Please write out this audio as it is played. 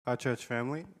Our church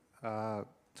family,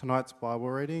 tonight's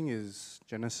Bible reading is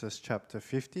Genesis chapter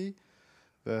 50,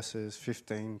 verses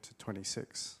 15 to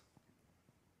 26.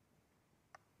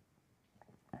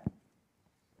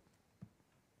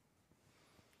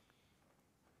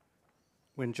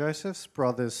 When Joseph's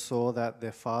brothers saw that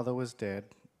their father was dead,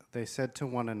 they said to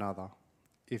one another,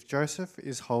 "If Joseph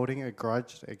is holding a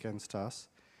grudge against us,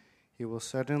 he will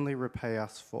certainly repay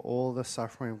us for all the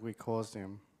suffering we caused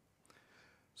him."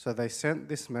 So they sent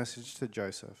this message to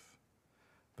Joseph.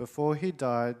 "Before he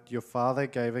died, your father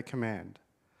gave a command.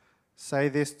 Say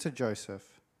this to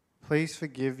Joseph, 'Please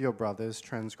forgive your brother's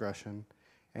transgression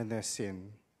and their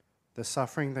sin, the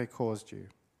suffering they caused you.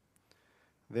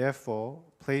 Therefore,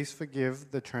 please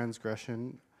forgive the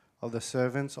transgression of the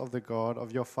servants of the God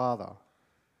of your father.'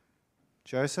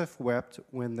 Joseph wept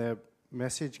when their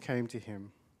message came to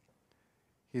him.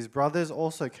 His brothers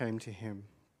also came to him,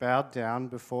 bowed down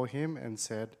before him and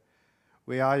said,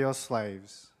 'We are your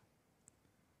slaves.'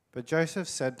 But Joseph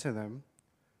said to them,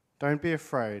 'Don't be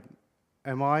afraid.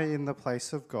 Am I in the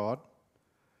place of God?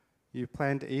 You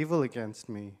planned evil against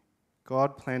me.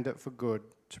 God planned it for good,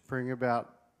 to bring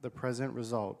about the present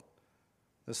result,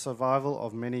 the survival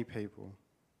of many people.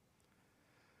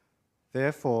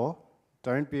 Therefore,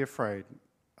 don't be afraid.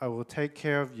 I will take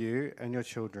care of you and your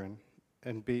children.'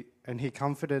 And he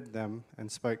comforted them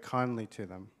and spoke kindly to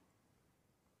them.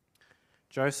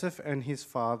 Joseph and his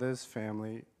father's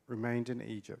family remained in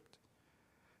Egypt.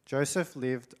 Joseph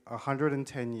lived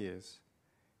 110 years.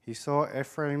 He saw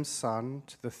Ephraim's son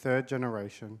to the third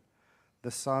generation.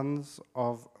 The sons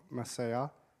of Messiah,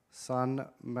 son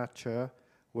Machir,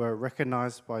 were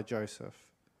recognized by Joseph.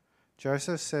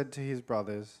 Joseph said to his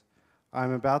brothers, 'I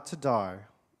am about to die,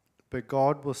 but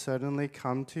God will certainly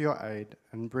come to your aid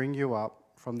and bring you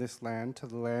up from this land to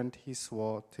the land he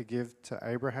swore to give to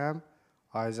Abraham,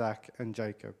 Isaac, and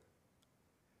Jacob.'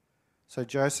 So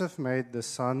Joseph made the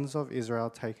sons of Israel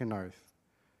take an oath.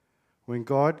 'When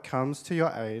God comes to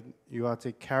your aid, you are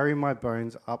to carry my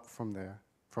bones up from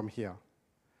here.'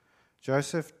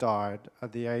 Joseph died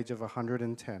at the age of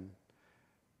 110.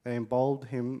 They embalmed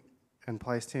him and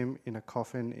placed him in a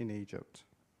coffin in Egypt."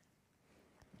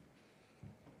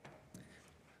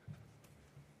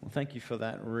 Well, thank you for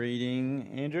that reading,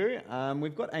 Andrew.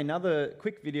 We've got another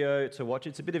quick video to watch.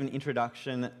 It's a bit of an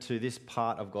introduction to this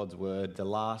part of God's Word, the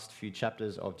last few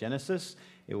chapters of Genesis.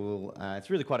 It's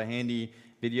really quite a handy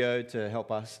video to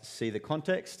help us see the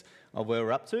context of where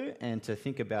we're up to and to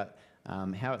think about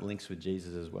how it links with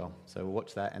Jesus as well. So we'll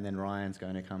watch that, and then Ryan's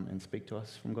going to come and speak to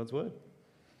us from God's Word.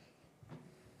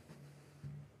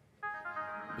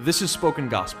 This is Spoken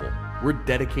Gospel. We're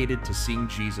dedicated to seeing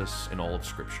Jesus in all of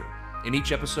Scripture. In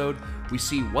each episode, we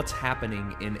see what's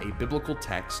happening in a biblical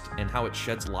text and how it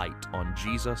sheds light on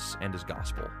Jesus and his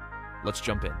gospel. Let's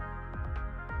jump in.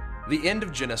 The end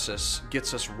of Genesis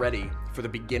gets us ready for the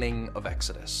beginning of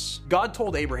Exodus. God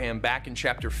told Abraham back in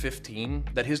chapter 15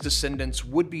 that his descendants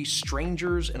would be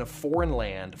strangers in a foreign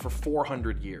land for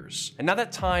 400 years. And now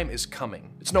that time is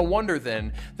coming. It's no wonder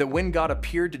then that when God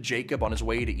appeared to Jacob on his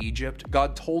way to Egypt,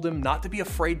 God told him not to be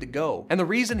afraid to go. And the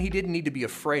reason he didn't need to be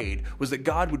afraid was that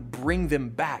God would bring them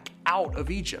back out of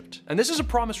Egypt. And this is a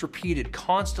promise repeated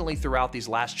constantly throughout these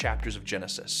last chapters of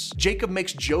Genesis. Jacob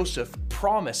makes Joseph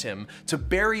promise him to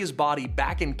bury his body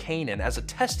back in Canaan as a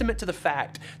testament to the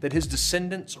fact that his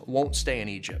descendants won't stay in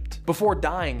Egypt. Before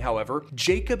dying, however,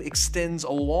 Jacob extends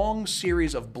a long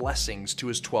series of blessings to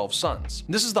his 12 sons.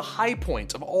 This is the high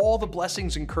point of all the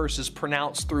blessings and curses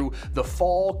pronounced through the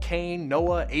fall, Cain,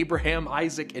 Noah, Abraham,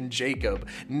 Isaac, and Jacob.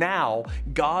 Now,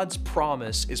 God's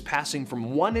promise is passing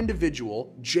from one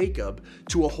individual, Jacob,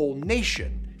 to a whole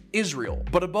nation, Israel.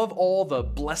 But above all the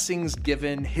blessings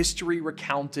given, history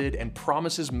recounted, and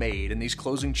promises made in these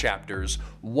closing chapters,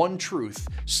 one truth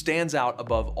stands out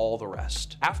above all the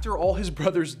rest. After all his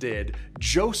brothers did,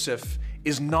 Joseph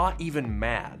is not even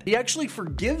mad. He actually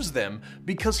forgives them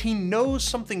because he knows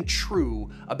something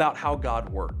true about how God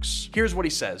works. Here's what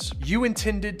he says: "You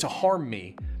intended to harm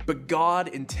me, but God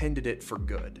intended it for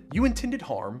good." You intended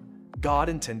harm, God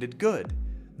intended good.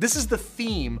 This is the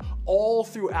theme all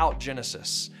throughout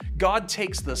Genesis. God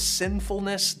takes the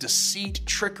sinfulness, deceit,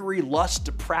 trickery, lust,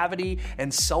 depravity,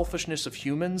 and selfishness of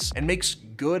humans and makes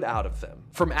good out of them.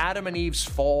 From Adam and Eve's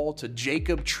fall to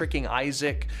Jacob tricking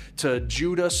Isaac to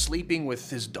Judah sleeping with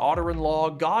his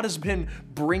daughter-in-law, God has been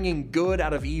bringing good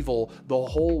out of evil the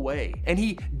whole way. And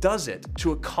he does it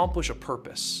to accomplish a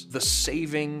purpose: the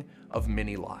saving of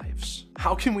many lives.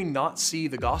 How can we not see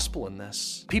the gospel in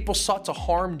this? People sought to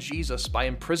harm Jesus by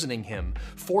imprisoning him,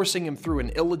 forcing him through an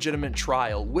illegitimate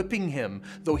trial, whipping him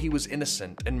though he was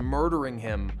innocent, and murdering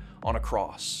him on a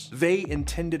cross. They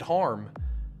intended harm,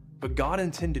 But God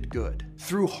intended good.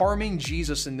 Through harming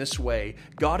Jesus in this way,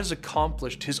 God has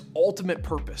accomplished his ultimate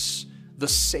purpose, the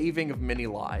saving of many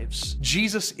lives.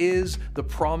 Jesus is the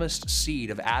promised seed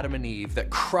of Adam and Eve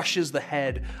that crushes the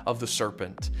head of the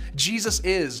serpent. Jesus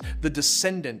is the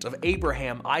descendant of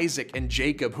Abraham, Isaac, and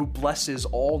Jacob who blesses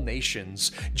all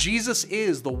nations. Jesus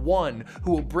is the one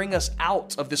who will bring us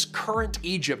out of this current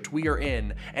Egypt we are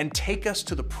in and take us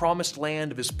to the promised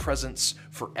land of his presence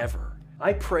forever.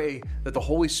 I pray that the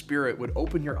Holy Spirit would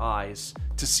open your eyes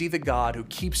to see the God who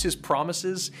keeps his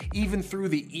promises even through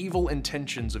the evil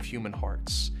intentions of human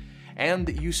hearts, and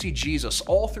that you see Jesus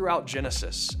all throughout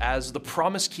Genesis as the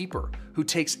promise keeper who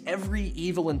takes every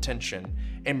evil intention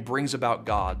and brings about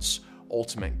God's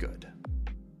ultimate good.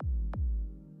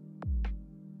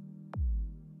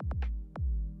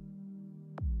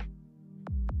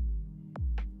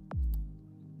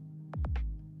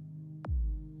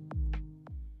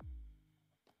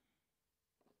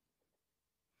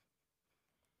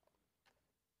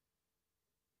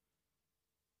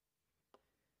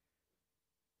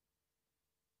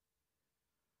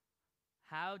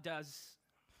 How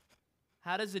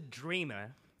does a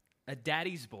dreamer, a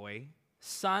daddy's boy,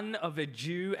 son of a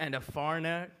Jew and a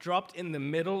foreigner, dropped in the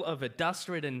middle of a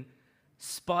dust-ridden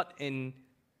spot in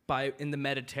the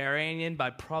Mediterranean by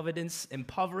Providence,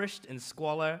 impoverished in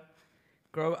squalor,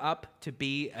 grow up to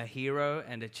be a hero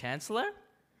and a chancellor?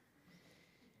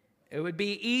 It would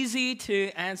be easy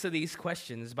to answer these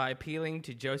questions by appealing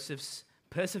to Joseph's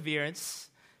perseverance,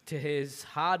 to his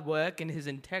hard work and his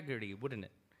integrity, wouldn't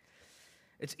it?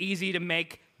 It's easy to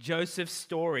make Joseph's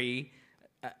story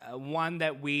one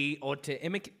that we ought to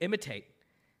imitate,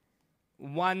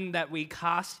 one that we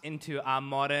cast into our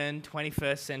modern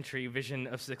 21st century vision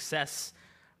of success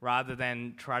rather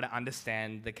than try to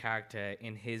understand the character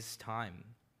in his time.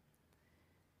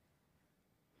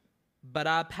 But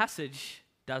our passage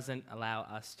doesn't allow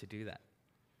us to do that.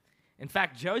 In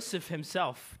fact, Joseph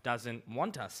himself doesn't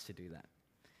want us to do that.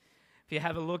 If you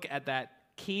have a look at that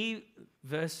key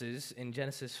verses in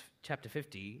Genesis chapter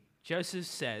 50, Joseph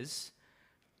says,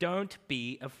 "Don't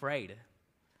be afraid.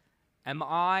 Am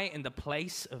I in the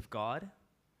place of God?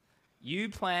 You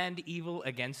planned evil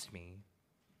against me,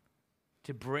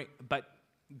 but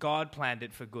God planned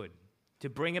it for good, to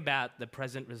bring about the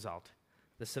present result,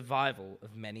 the survival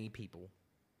of many people."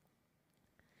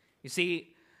 You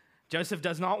see, Joseph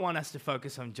does not want us to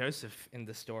focus on Joseph in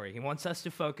the story. He wants us to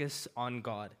focus on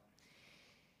God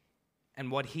and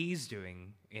what he's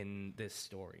doing in this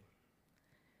story.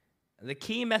 The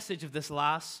key message of this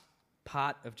last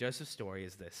part of Joseph's story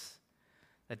is this: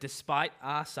 that despite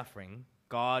our suffering,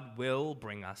 God will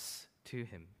bring us to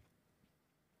him.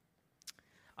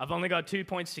 I've only got 2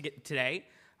 points to get today.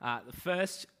 The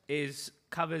first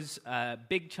covers a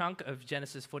big chunk of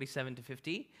Genesis 47 to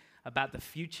 50 about the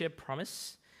future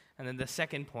promise. And then the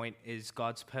second point is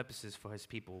God's purposes for his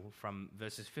people from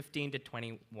verses 15 to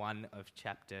 21 of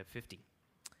chapter 50.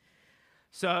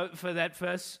 So for that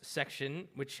first section,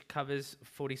 which covers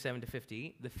 47 to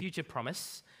 50, the future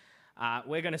promise,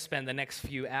 we're going to spend the next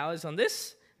few hours on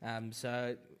this.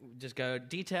 So just go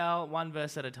detail one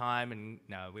verse at a time, and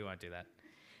no, we won't do that.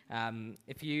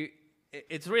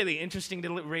 It's really interesting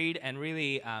to read and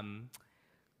really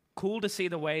cool to see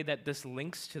the way that this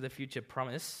links to the future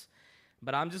promise.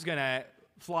 But I'm just going to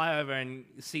fly over and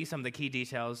see some of the key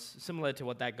details, similar to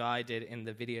what that guy did in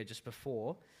the video just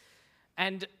before.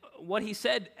 And what he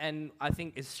said, and I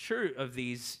think is true of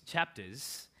these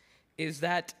chapters, is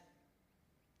that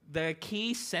the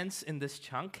key sense in this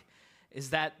chunk is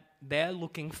that they're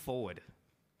looking forward.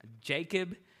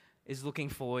 Jacob is looking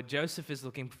forward. Joseph is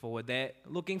looking forward. They're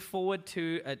looking forward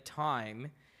to a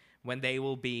time when they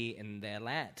will be in their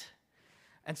land.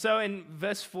 And so in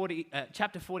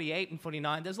chapter 48 and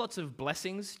 49, there's lots of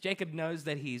blessings. Jacob knows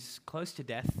that he's close to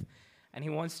death, and he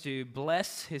wants to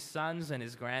bless his sons and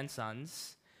his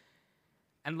grandsons.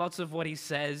 And lots of what he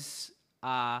says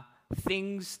are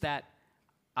things that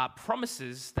are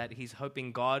promises that he's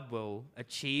hoping God will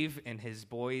achieve in his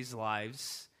boys'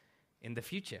 lives in the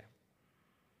future.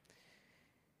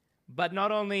 But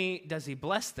not only does he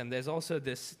bless them, there's also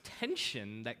this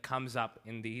tension that comes up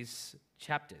in these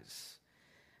chapters.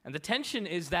 And the tension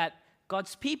is that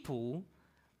God's people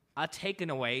are taken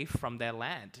away from their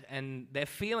land. And they're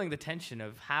feeling the tension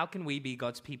of how can we be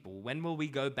God's people? When will we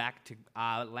go back to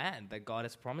our land that God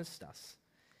has promised us?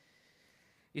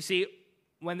 You see,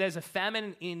 when there's a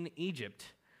famine in Egypt,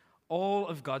 all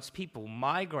of God's people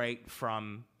migrate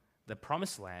from the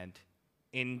promised land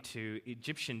into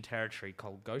Egyptian territory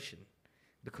called Goshen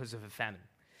because of a famine.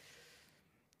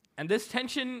 And this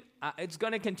tension, it's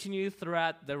going to continue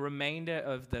throughout the remainder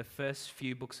of the first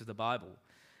few books of the Bible.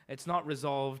 It's not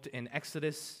resolved in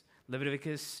Exodus,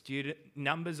 Leviticus,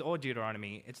 Numbers, or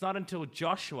Deuteronomy. It's not until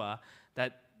Joshua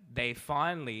that they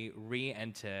finally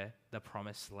re-enter the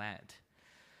promised land.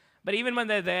 But even when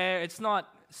they're there, it's not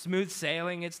smooth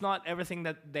sailing. It's not everything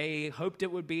that they hoped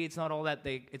it would be. It's not all that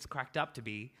it's cracked up to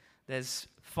be. There's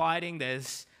fighting,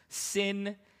 there's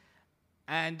sin,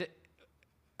 and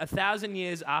 1,000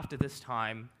 years after this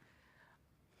time,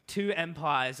 two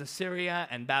empires, Assyria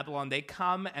and Babylon, they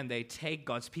come and they take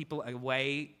God's people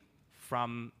away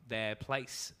from their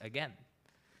place again.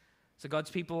 So God's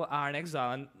people are in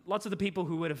exile, and lots of the people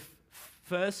who would have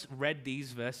first read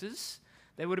these verses,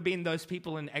 they would have been those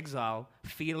people in exile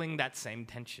feeling that same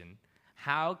tension.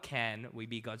 How can we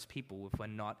be God's people if we're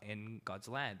not in God's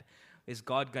land? Is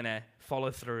God going to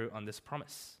follow through on this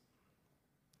promise?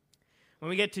 When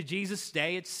we get to Jesus'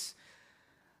 day, it's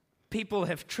people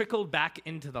have trickled back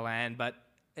into the land, but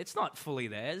it's not fully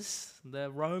theirs.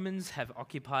 The Romans have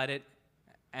occupied it,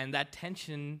 and that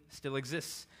tension still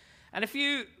exists. And if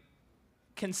you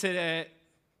consider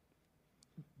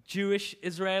Jewish,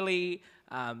 Israeli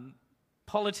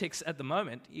politics at the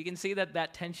moment, you can see that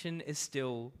that tension is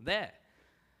still there.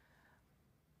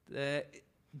 The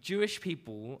Jewish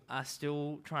people are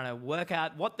still trying to work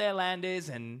out what their land is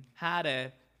and how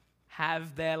to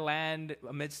have their land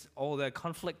amidst all the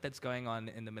conflict that's going on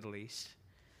in the Middle East.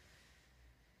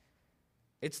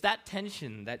 It's that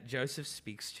tension that Joseph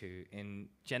speaks to in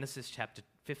Genesis chapter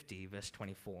 50, verse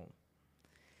 24.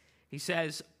 He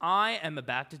says, "I am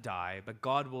about to die, but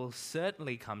God will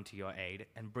certainly come to your aid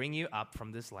and bring you up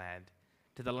from this land,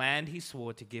 to the land he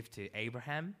swore to give to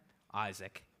Abraham,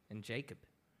 Isaac, and Jacob."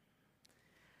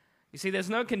 You see, there's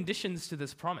no conditions to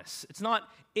this promise. It's not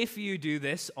if you do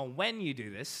this or when you do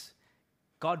this.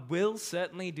 God will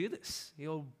certainly do this.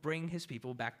 He'll bring his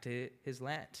people back to his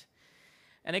land.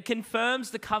 And it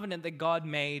confirms the covenant that God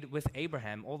made with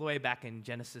Abraham all the way back in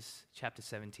Genesis chapter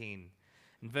 17.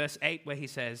 In verse 8, where he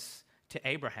says to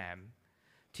Abraham,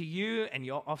 "To you and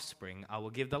your offspring I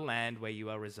will give the land where you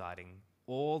are residing,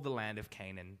 all the land of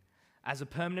Canaan, as a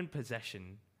permanent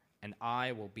possession, and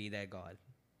I will be their God."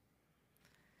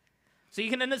 So you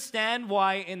can understand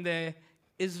why in the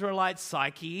Israelite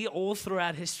psyche, all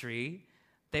throughout history,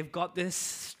 they've got this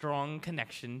strong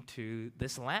connection to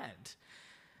this land.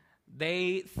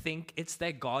 They think it's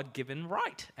their God-given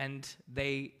right, and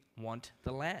they want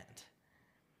the land.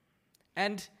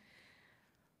 And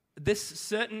this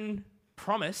certain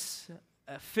promise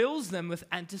fills them with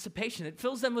anticipation. It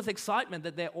fills them with excitement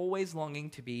that they're always longing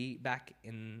to be back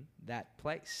in that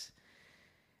place.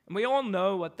 And we all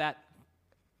know what that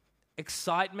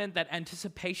excitement, that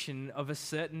anticipation of a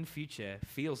certain future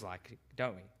feels like,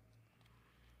 don't we?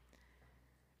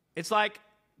 It's like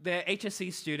the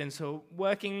HSC students who are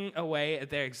working away at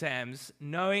their exams,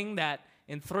 knowing that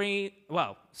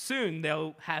soon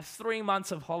they'll have 3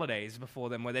 months of holidays before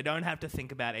them where they don't have to think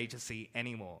about HSC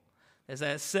anymore. There's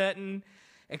a certain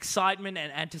excitement and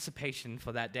anticipation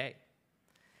for that day.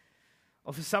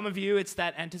 Or for some of you, it's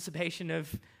that anticipation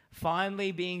of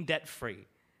finally being debt-free.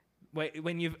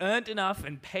 When you've earned enough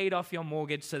and paid off your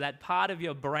mortgage, so that part of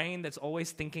your brain that's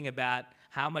always thinking about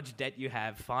how much debt you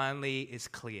have finally is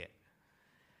clear.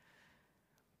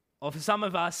 Or for some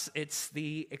of us, it's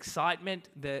the excitement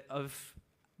of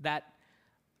that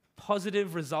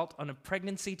positive result on a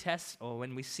pregnancy test, or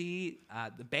when we see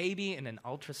the baby in an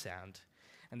ultrasound,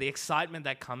 and the excitement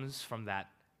that comes from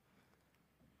that.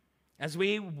 As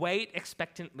we wait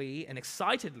expectantly and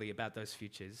excitedly about those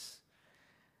futures,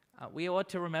 we ought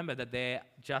to remember that they're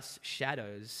just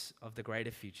shadows of the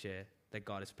greater future that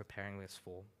God is preparing us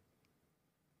for.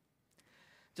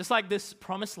 Just like this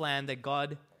promised land that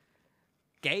God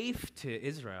gave to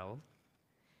Israel,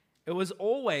 it was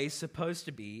always supposed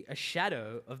to be a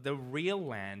shadow of the real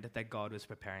land that God was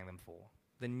preparing them for,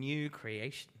 the new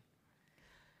creation.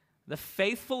 The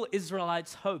faithful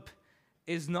Israelites' hope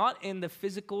is not in the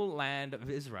physical land of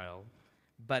Israel,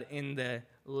 but in the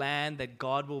land that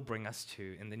God will bring us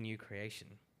to in the new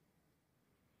creation.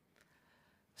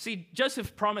 See,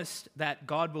 Joseph promised that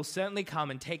God will certainly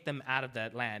come and take them out of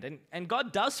that land, and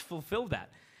God does fulfill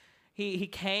that. He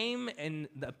came in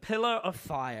the pillar of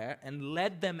fire and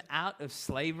led them out of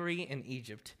slavery in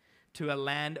Egypt to a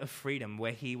land of freedom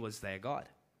where he was their God.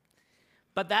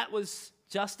 But that was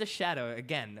just a shadow,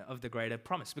 again, of the greater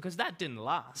promise, because that didn't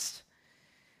last.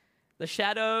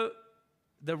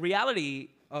 The reality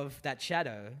of that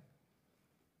shadow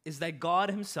is that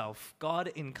God himself, God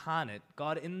incarnate,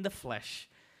 God in the flesh,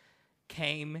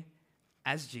 came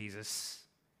as Jesus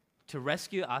to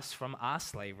rescue us from our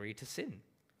slavery to sin,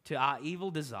 to our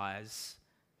evil desires,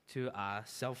 to our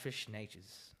selfish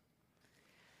natures.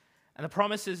 And the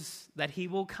promise is that he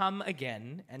will come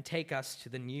again and take us to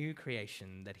the new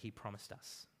creation that he promised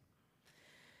us.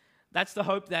 That's the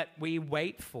hope that we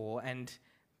wait for, and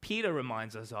Peter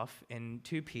reminds us of in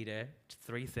 2 Peter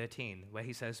 3:13, where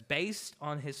he says, based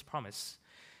on his promise,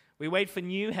 we wait for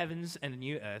new heavens and a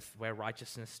new earth where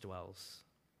righteousness dwells.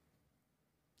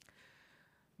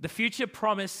 The future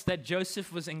promise that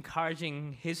Joseph was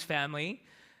encouraging his family,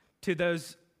 to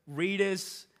those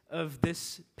readers of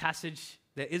this passage,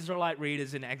 the Israelite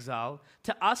readers in exile,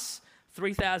 to us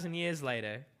 3,000 years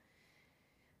later,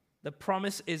 the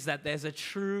promise is that there's a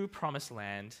true promised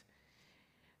land,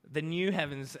 the new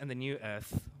heavens and the new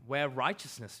earth, where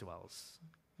righteousness dwells.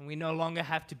 And we no longer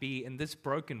have to be in this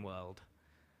broken world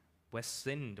where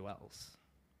sin dwells.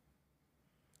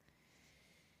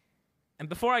 And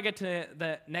before I get to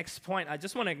the next point, I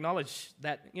just want to acknowledge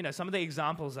that, some of the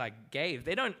examples I gave,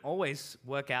 they don't always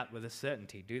work out with a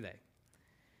certainty, do they?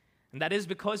 And that is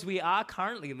because we are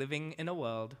currently living in a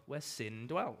world where sin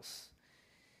dwells.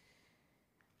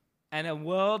 And a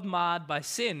world marred by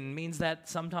sin means that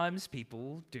sometimes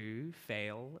people do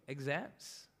fail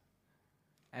exams.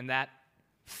 And that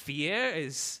fear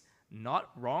is not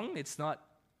wrong, it's not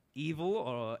evil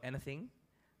or anything.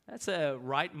 That's a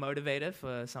right motivator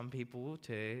for some people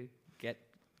to get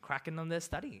cracking on their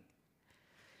study.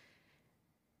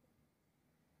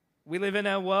 We live in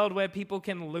a world where people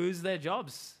can lose their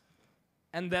jobs,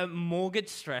 and the mortgage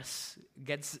stress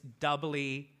gets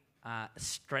doubly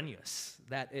strenuous,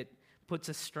 that it puts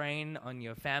a strain on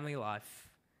your family life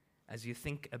as you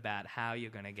think about how you're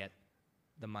going to get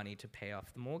the money to pay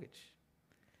off the mortgage.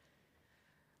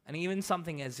 And even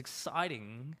something as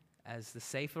exciting as the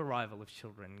safe arrival of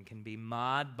children can be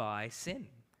marred by sin,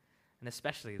 and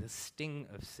especially the sting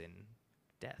of sin,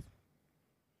 death.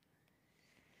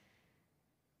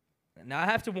 Now, I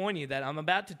have to warn you that I'm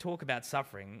about to talk about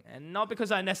suffering, and not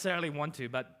because I necessarily want to,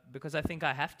 but because I think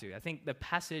I have to. I think the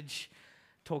passage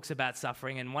talks about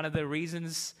suffering, and one of the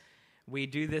reasons we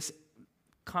do this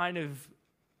kind of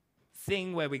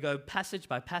thing where we go passage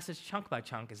by passage, chunk by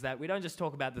chunk, is that we don't just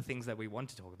talk about the things that we want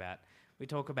to talk about. We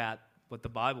talk about what the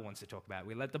Bible wants to talk about.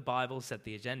 We let the Bible set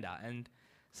the agenda, and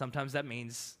sometimes that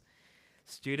means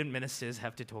student ministers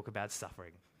have to talk about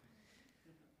suffering.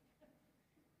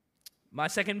 My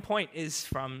second point is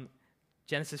from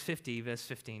Genesis 50, verse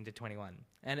 15 to 21,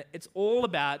 and it's all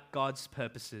about God's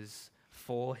purposes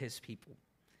for his people.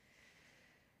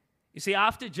 You see,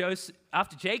 after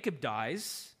Jacob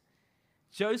dies,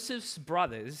 Joseph's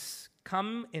brothers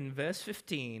come in verse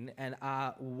 15 and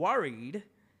are worried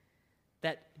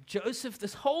that Joseph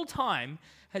this whole time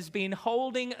has been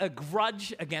holding a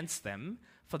grudge against them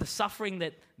for the suffering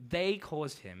that they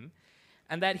caused him,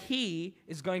 and that he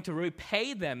is going to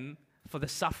repay them for the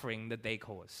suffering that they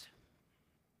caused.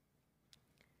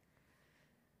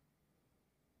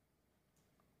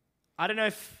 I don't know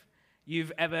if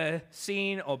you've ever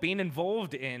seen or been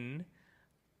involved in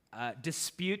a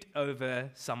dispute over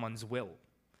someone's will.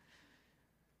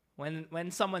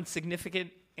 When someone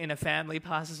significant in a family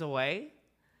passes away,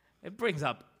 it brings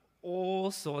up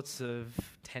all sorts of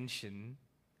tension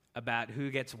about who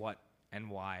gets what and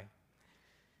why.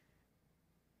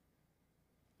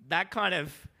 That kind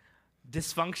of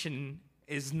dysfunction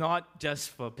is not just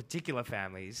for particular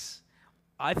families.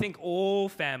 I think all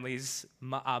families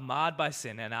are marred by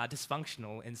sin and are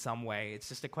dysfunctional in some way. It's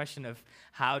just a question of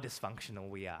how dysfunctional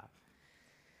we are.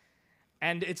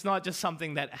 And it's not just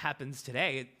something that happens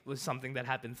today. It was something that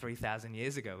happened 3,000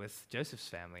 years ago with Joseph's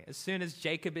family. As soon as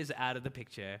Jacob is out of the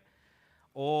picture,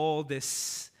 all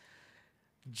this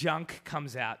junk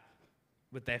comes out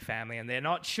with their family, and they're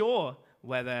not sure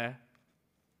whether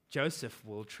Joseph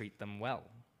will treat them well.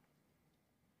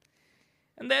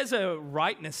 And there's a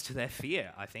rightness to their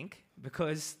fear, I think,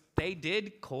 because they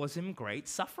did cause him great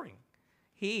suffering.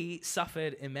 He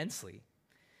suffered immensely.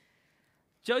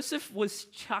 Joseph was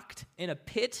chucked in a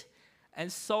pit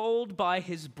and sold by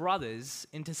his brothers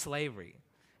into slavery.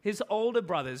 His older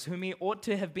brothers, whom he ought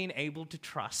to have been able to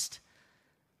trust,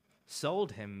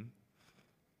 sold him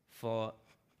for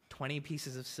 20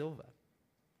 pieces of silver.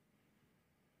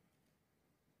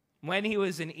 When he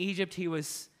was in Egypt, he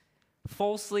was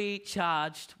falsely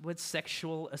charged with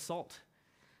sexual assault.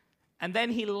 And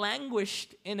then he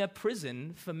languished in a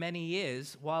prison for many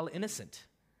years while innocent.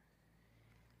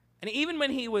 And even when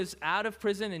he was out of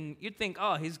prison, and you'd think,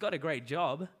 oh, he's got a great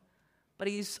job, but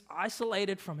he's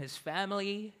isolated from his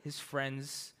family, his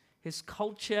friends, his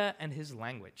culture, and his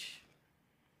language.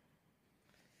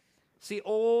 See,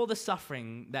 all the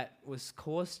suffering that was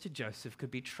caused to Joseph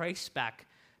could be traced back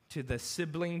to the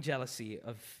sibling jealousy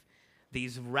of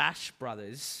these rash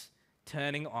brothers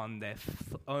turning on their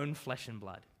own flesh and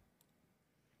blood.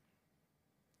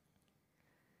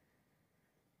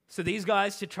 So these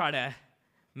guys, to try to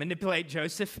manipulate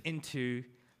Joseph into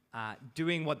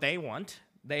doing what they want,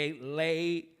 they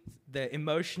lay the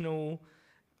emotional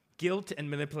guilt and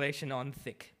manipulation on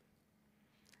thick.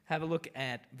 Have a look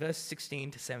at verse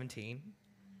 16 to 17.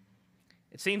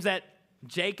 It seems that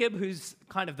Jacob, who's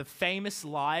kind of the famous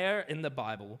liar in the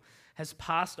Bible, has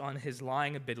passed on his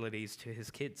lying abilities to his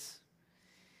kids.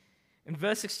 In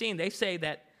verse 16, they say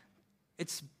that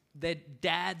it's their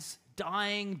dad's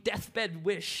dying deathbed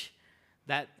wish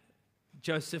that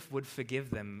Joseph would forgive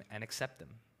them and accept them.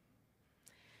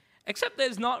 Except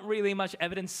there's not really much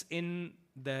evidence in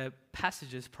the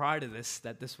passages prior to this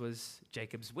that this was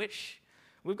Jacob's wish.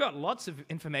 We've got lots of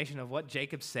information of what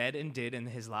Jacob said and did in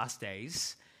his last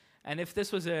days. And if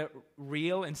this was a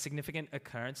real and significant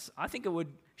occurrence, I think it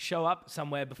would show up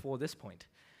somewhere before this point.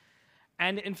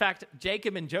 And in fact,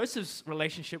 Jacob and Joseph's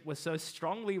relationship was so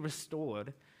strongly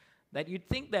restored that you'd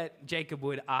think that Jacob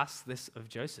would ask this of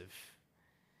Joseph.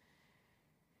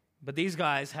 But these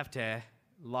guys have to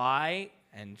lie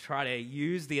and try to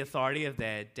use the authority of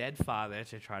their dead father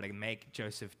to try to make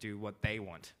Joseph do what they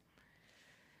want.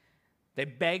 They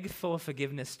beg for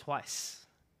forgiveness twice.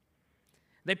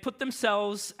 They put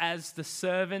themselves as the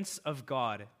servants of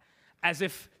God, as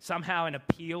if somehow an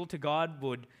appeal to God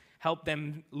would help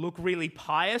them look really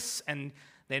pious, and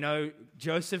they know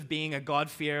Joseph, being a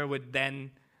God-fearer, would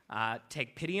then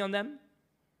take pity on them.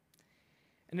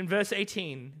 And in verse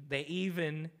 18, they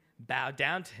even bow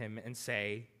down to him and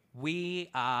say, "We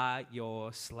are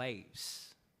your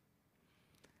slaves."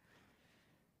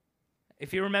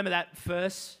 If you remember that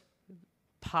first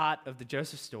part of the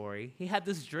Joseph story, he had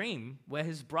this dream where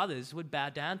his brothers would bow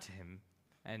down to him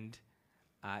and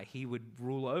he would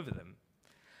rule over them.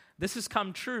 This has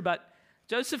come true, but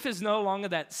Joseph is no longer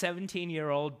that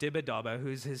 17-year-old dibber-dobber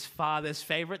who's his father's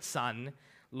favorite son,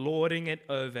 lording it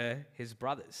over his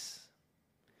brothers.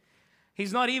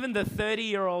 He's not even the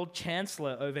 30-year-old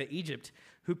chancellor over Egypt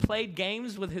who played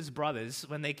games with his brothers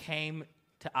when they came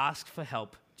to ask for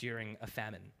help during a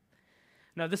famine.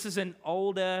 No, this is an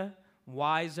older,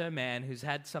 wiser man who's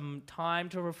had some time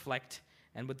to reflect,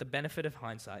 and with the benefit of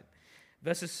hindsight.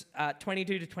 Verses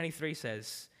 22 to 23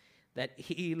 says that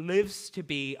he lives to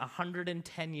be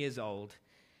 110 years old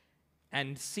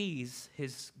and sees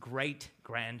his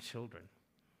great-grandchildren.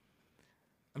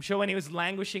 I'm sure when he was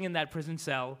languishing in that prison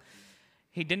cell,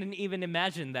 he didn't even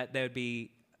imagine that there would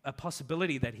be a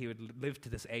possibility that he would live to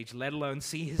this age, let alone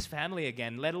see his family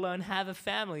again, let alone have a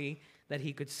family that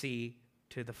he could see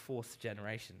to the fourth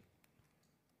generation.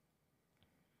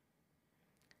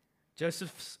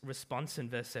 Joseph's response in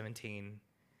verse 17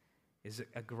 is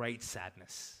a great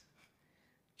sadness.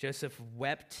 Joseph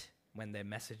wept when their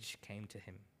message came to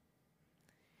him.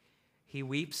 He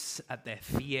weeps at their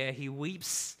fear. He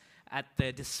weeps at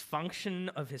the dysfunction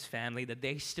of his family, that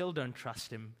they still don't trust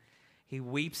him. He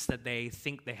weeps that they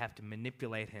think they have to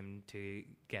manipulate him to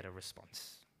get a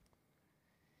response.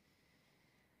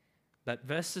 But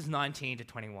verses 19 to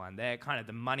 21, they're kind of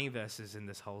the money verses in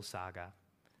this whole saga.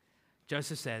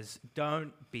 Joseph says,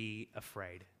 "Don't be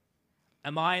afraid.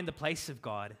 Am I in the place of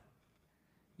God?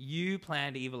 You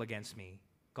planned evil against me.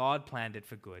 God planned it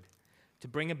for good, to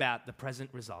bring about the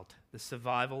present result, the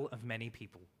survival of many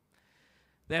people.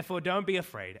 Therefore, don't be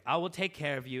afraid. I will take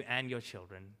care of you and your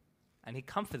children." And he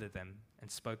comforted them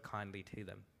and spoke kindly to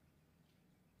them.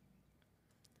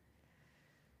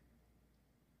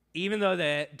 Even though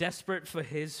they're desperate for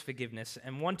his forgiveness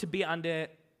and want to be under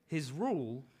his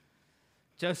rule,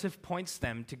 Joseph points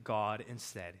them to God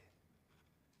instead.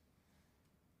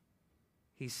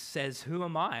 He says, "Who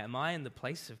am I? Am I in the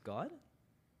place of God?"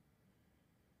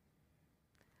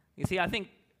 You see, I think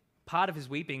part of his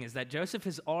weeping is that Joseph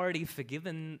has already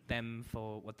forgiven them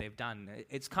for what they've done.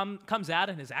 It comes out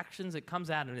in his actions, it comes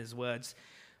out in his words.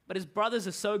 But his brothers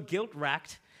are so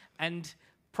guilt-racked and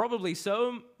probably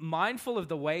so mindful of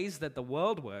the ways that the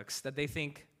world works that they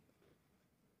think,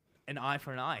 an eye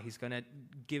for an eye. He's going to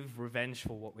give revenge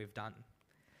for what we've done.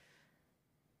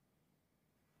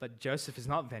 But Joseph is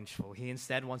not vengeful. He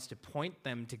instead wants to point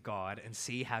them to God and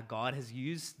see how God has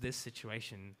used this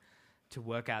situation to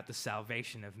work out the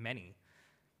salvation of many.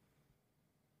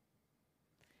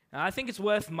 Now, I think it's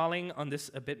worth mulling on this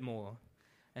a bit more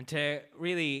and to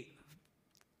really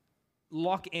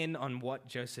lock in on what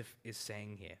Joseph is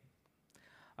saying here.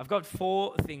 I've got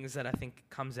 4 things that I think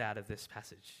comes out of this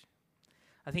passage.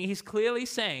 I think he's clearly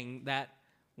saying that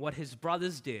what his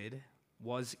brothers did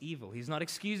was evil. He's not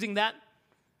excusing that.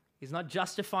 He's not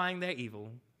justifying their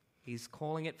evil. He's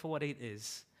calling it for what it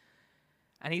is.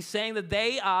 And he's saying that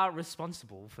they are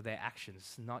responsible for their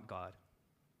actions, not God.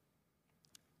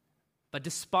 But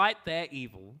despite their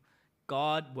evil,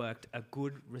 God worked a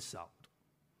good result.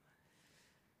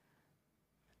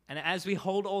 And as we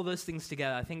hold all those things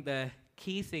together, I think the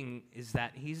key thing is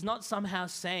that he's not somehow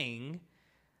saying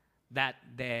that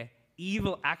their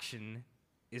evil action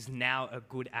is now a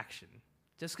good action.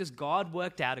 Just because God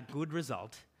worked out a good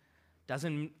result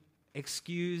doesn't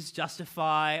excuse,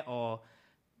 justify, or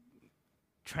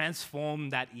transform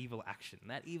that evil action.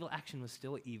 That evil action was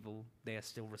still evil. They are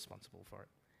still responsible for it.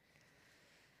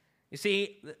 You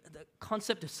see, the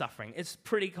concept of suffering, it's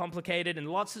pretty complicated, and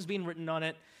lots has been written on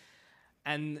it,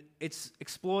 and it's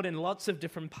explored in lots of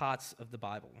different parts of the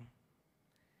Bible.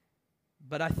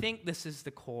 But I think this is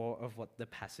the core of what the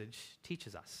passage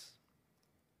teaches us.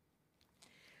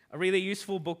 A really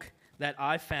useful book that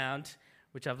I found,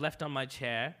 which I've left on my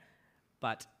chair,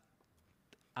 but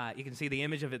you can see the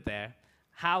image of it there,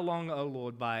 How Long, O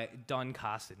Lord, by Don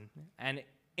Carson. And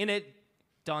in it,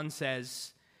 Don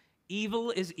says,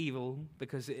 evil is evil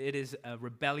because it is a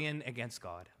rebellion against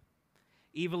God.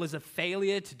 Evil is a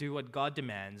failure to do what God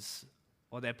demands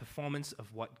or their performance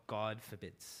of what God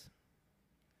forbids.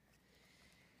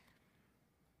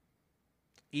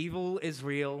 Evil is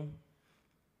real,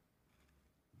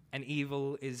 and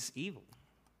evil is evil.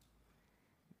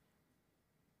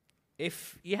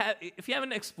 If you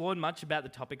haven't explored much about the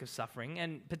topic of suffering,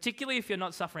 and particularly if you're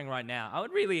not suffering right now, I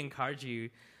would really encourage you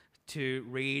to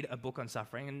read a book on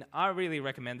suffering, and I really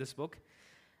recommend this book.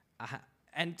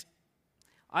 And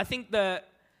I think the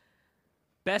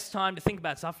best time to think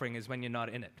about suffering is when you're not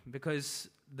in it, because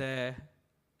the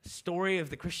story of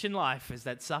the Christian life is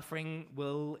that suffering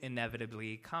will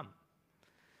inevitably come.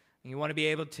 And you want to be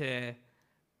able to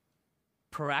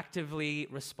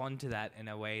proactively respond to that in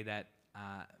a way that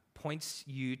points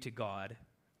you to God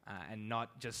and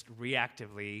not just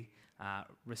reactively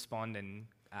respond and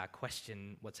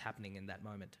question what's happening in that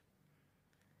moment.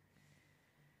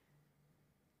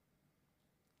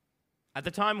 At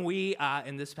the time we are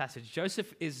in this passage,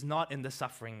 Joseph is not in the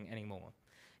suffering anymore.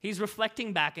 He's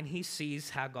reflecting back and he sees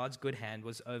how God's good hand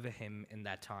was over him in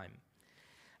that time.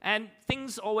 And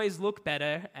things always look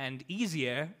better and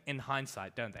easier in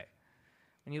hindsight, don't they?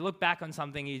 When you look back on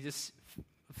something, you just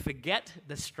forget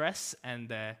the stress and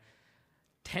the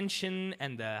tension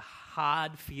and the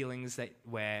hard feelings that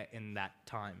were in that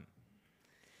time.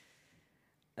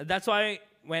 That's why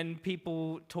when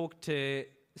people talk to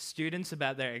students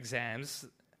about their exams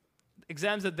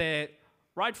that they're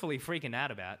rightfully freaking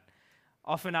out about,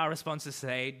 often our responses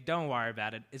say, don't worry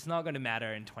about it. It's not going to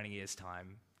matter in 20 years'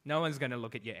 time. No one's going to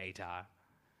look at your ATAR.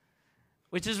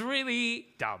 Which is really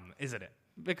dumb, isn't it?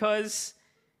 Because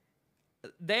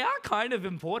they are kind of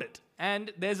important.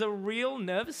 And there's a real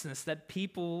nervousness that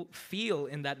people feel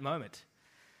in that moment.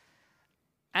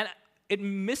 And it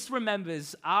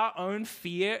misremembers our own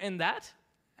fear in that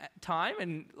time,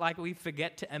 and like we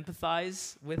forget to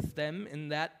empathize with them in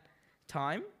that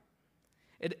time.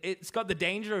 It's got the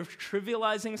danger of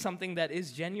trivializing something that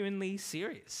is genuinely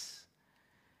serious.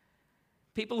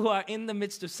 People who are in the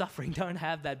midst of suffering don't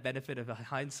have that benefit of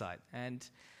hindsight, and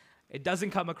it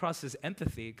doesn't come across as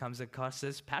empathy, it comes across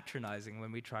as patronizing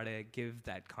when we try to give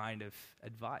that kind of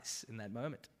advice in that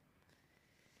moment.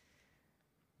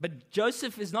 But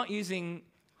Joseph is not using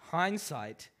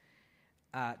hindsight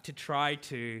to try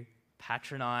to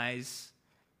patronize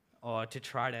or to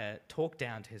try to talk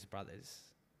down to his brothers.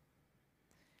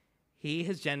 He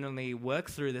has genuinely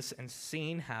worked through this and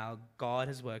seen how God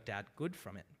has worked out good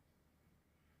from it.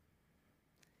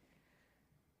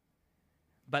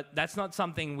 But that's not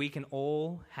something we can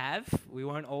all have. We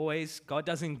won't always, God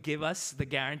doesn't give us the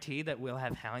guarantee that we'll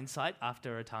have hindsight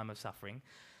after a time of suffering.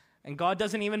 And God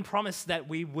doesn't even promise that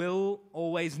we will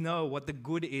always know what the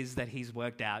good is that he's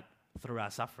worked out through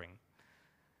our suffering.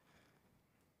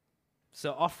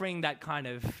 So offering that kind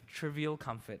of trivial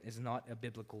comfort is not a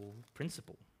biblical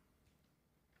principle.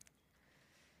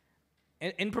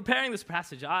 In preparing this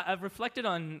passage, I've reflected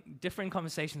on different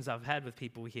conversations I've had with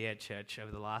people here at church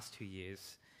over the last 2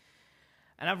 years.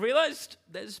 And I've realized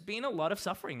there's been a lot of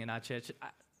suffering in our church.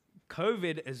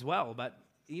 COVID as well, but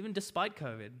even despite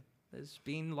COVID, there's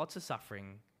been lots of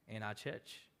suffering in our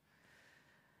church.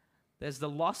 There's the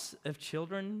loss of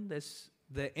children. There's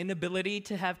the inability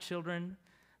to have children.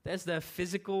 There's the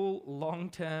physical,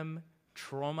 long-term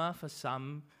trauma for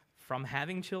some from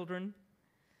having children.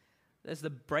 There's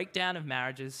the breakdown of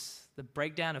marriages, the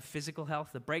breakdown of physical health,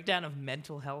 the breakdown of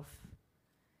mental health,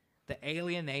 the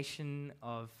alienation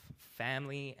of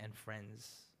family and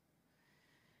friends.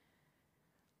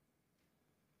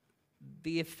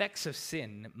 The effects of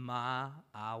sin mar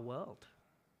our world.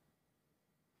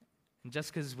 And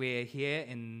just because we're here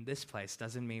in this place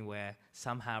doesn't mean we're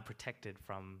somehow protected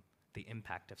from the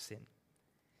impact of sin.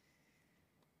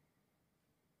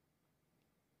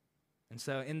 And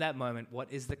so in that moment,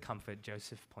 what is the comfort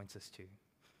Joseph points us to?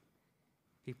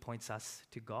 He points us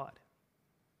to God.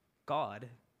 God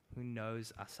who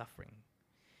knows our suffering.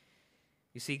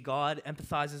 You see, God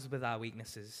empathizes with our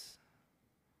weaknesses.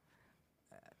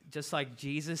 Just like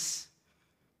Joseph,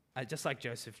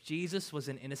 Jesus was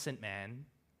an innocent man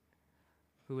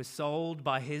who was sold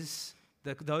by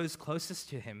those closest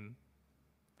to him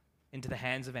into the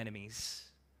hands of enemies,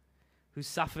 who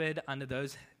suffered under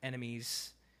those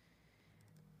enemies,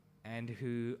 and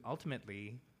who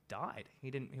ultimately died.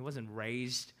 He wasn't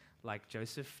raised like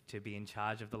Joseph to be in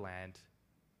charge of the land.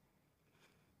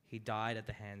 He died at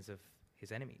the hands of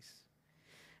his enemies.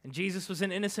 And Jesus was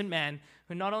an innocent man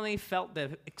who not only felt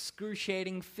the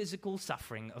excruciating physical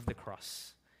suffering of the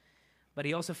cross, but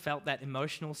he also felt that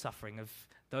emotional suffering of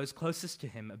those closest to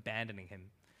him abandoning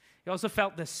him. He also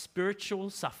felt the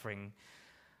spiritual suffering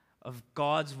of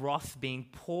God's wrath being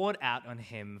poured out on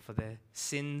him for the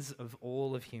sins of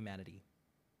all of humanity.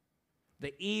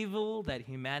 The evil that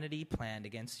humanity planned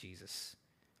against Jesus,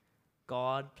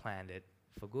 God planned it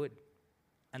for good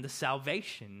and the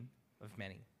salvation of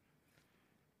many.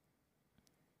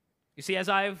 You see, as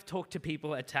I've talked to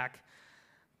people at TAC,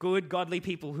 good, godly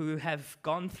people who have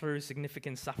gone through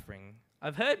significant suffering,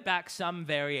 I've heard back some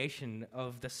variation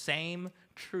of the same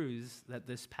truths that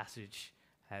this passage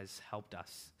has helped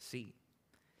us see.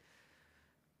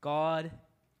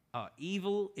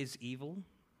 Evil is evil.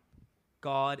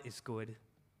 God is good.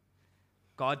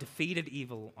 God defeated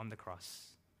evil on the cross.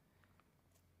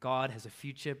 God has a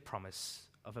future promise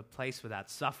of a place without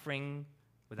suffering,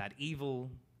 without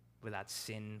evil, without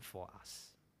sin for us.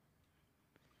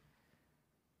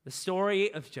 The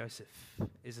story of Joseph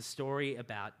is a story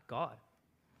about God.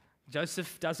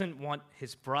 Joseph doesn't want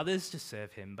his brothers to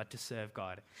serve him, but to serve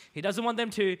God. He doesn't want them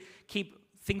to keep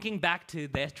thinking back to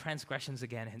their transgressions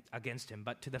against him,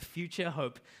 but to the future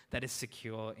hope that is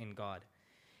secure in God.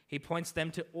 He points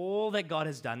them to all that God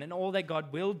has done and all that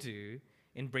God will do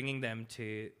in bringing them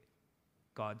to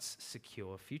God's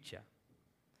secure future.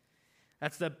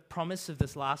 That's the promise of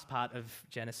this last part of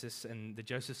Genesis and the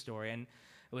Joseph story, and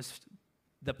it was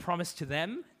the promise to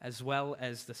them as well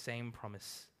as the same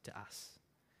promise to us.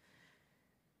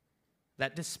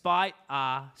 That despite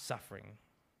our suffering,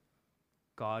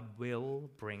 God will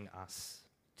bring us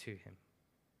to him.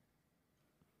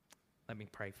 Let me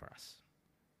pray for us.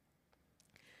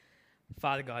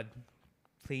 Father God,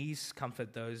 please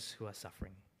comfort those who are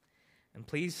suffering, and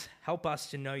please help us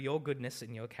to know your goodness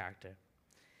and your character.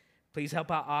 Please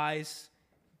help our eyes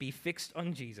be fixed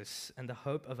on Jesus and the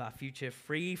hope of our future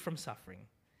free from suffering.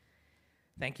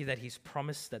 Thank you that he's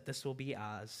promised that this will be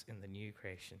ours in the new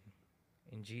creation.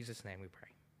 In Jesus' name we pray.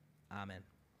 Amen.